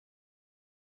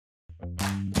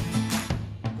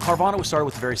Carvana was started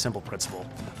with a very simple principle.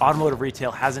 Automotive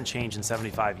retail hasn't changed in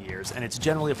 75 years, and it's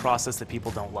generally a process that people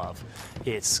don't love.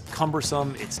 It's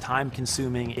cumbersome, it's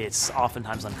time-consuming, it's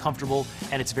oftentimes uncomfortable,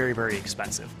 and it's very, very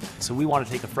expensive. So we want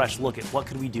to take a fresh look at what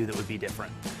could we do that would be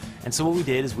different. And so what we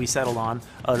did is we settled on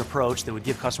an approach that would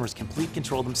give customers complete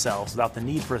control themselves without the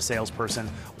need for a salesperson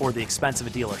or the expense of a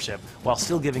dealership, while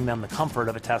still giving them the comfort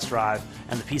of a test drive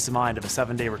and the peace of mind of a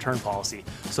 7-day return policy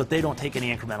so that they don't take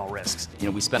any incremental risks. You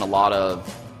know, we spent a lot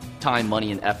of time,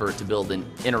 money, and effort to build an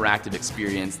interactive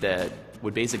experience that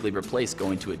would basically replace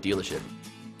going to a dealership.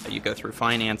 You go through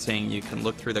financing, you can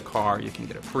look through the car, you can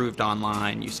get approved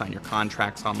online, you sign your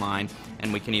contracts online,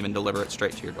 and we can even deliver it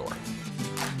straight to your door.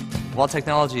 While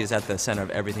technology is at the center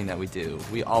of everything that we do,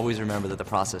 we always remember that the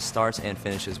process starts and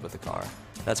finishes with the car.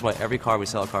 That's why every car we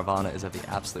sell at Carvana is of the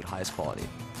absolute highest quality.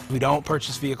 We don't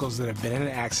purchase vehicles that have been in an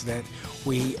accident.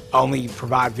 We only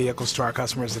provide vehicles to our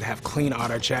customers that have clean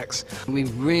auto checks. We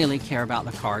really care about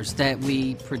the cars that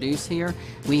we produce here.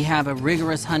 We have a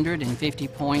rigorous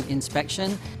 150-point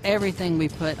inspection. Everything we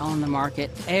put on the market,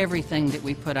 everything that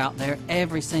we put out there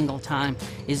every single time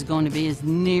is going to be as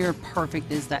near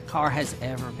perfect as that car has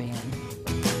ever been.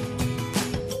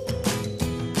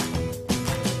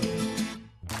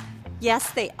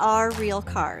 Yes, they are real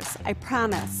cars, I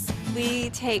promise. We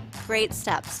take great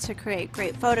steps to create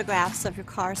great photographs of your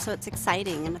car so it's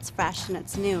exciting and it's fresh and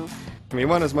it's new. We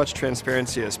want as much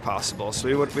transparency as possible, so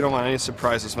we don't want any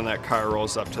surprises when that car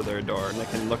rolls up to their door, and they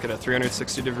can look at a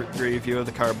 360-degree view of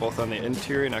the car both on the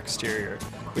interior and exterior.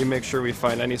 We make sure we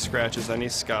find any scratches, any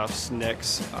scuffs,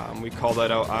 nicks. We call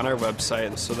that out on our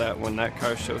website so that when that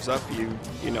car shows up,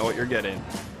 you know what you're getting.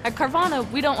 At Carvana,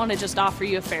 we don't want to just offer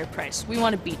you a fair price. We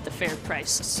want to beat the fair price.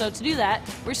 So to do that,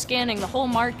 we're scanning the whole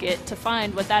market to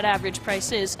find what that average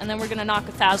price is, and then we're going to knock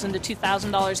 $1,000 to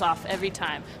 $2,000 off every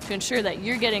time to ensure that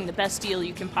you're getting the best deal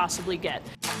you can possibly get.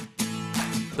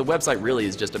 The website really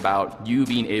is just about you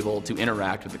being able to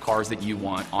interact with the cars that you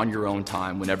want on your own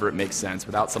time whenever it makes sense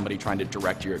without somebody trying to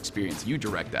direct your experience. You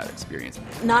direct that experience.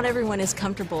 Not everyone is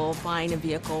comfortable buying a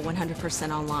vehicle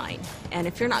 100% online. And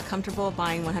if you're not comfortable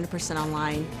buying 100%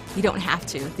 online, you don't have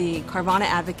to. The Carvana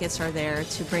advocates are there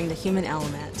to bring the human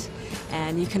element.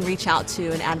 And you can reach out to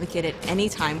an advocate at any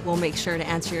time. We'll make sure to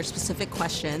answer your specific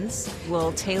questions.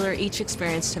 We'll tailor each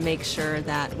experience to make sure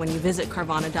that when you visit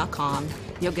Carvana.com,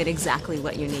 you'll get exactly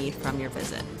what you need from your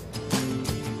visit.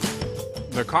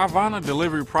 The Carvana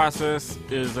delivery process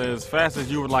is as fast as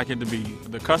you would like it to be.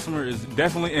 The customer is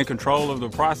definitely in control of the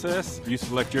process. You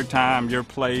select your time, your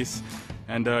place,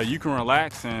 and you can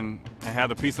relax and have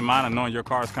the peace of mind of knowing your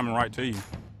car is coming right to you.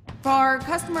 For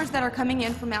customers that are coming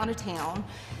in from out of town,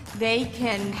 they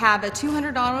can have a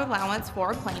 $200 allowance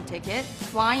for a plane ticket,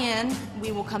 fly in,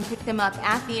 we will come pick them up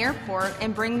at the airport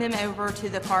and bring them over to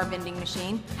the car vending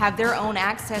machine, have their own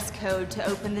access code to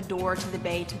open the door to the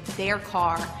bay to their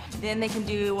car. Then they can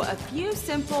do a few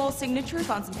simple signatures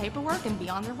on some paperwork and be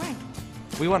on their way.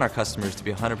 We want our customers to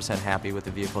be 100% happy with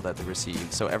the vehicle that they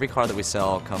receive, so every car that we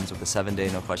sell comes with a 7-day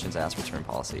no questions asked return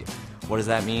policy. What does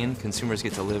that mean? Consumers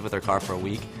get to live with their car for a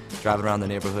week, drive it around the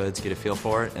neighborhoods, get a feel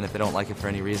for it, and if they don't like it for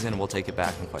any reason, we'll take it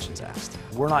back when questions asked.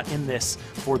 We're not in this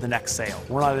for the next sale.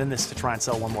 We're not in this to try and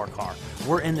sell one more car.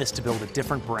 We're in this to build a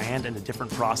different brand and a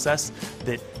different process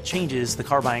that changes the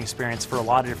car buying experience for a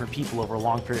lot of different people over a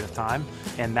long period of time,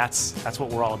 and that's what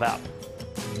we're all about.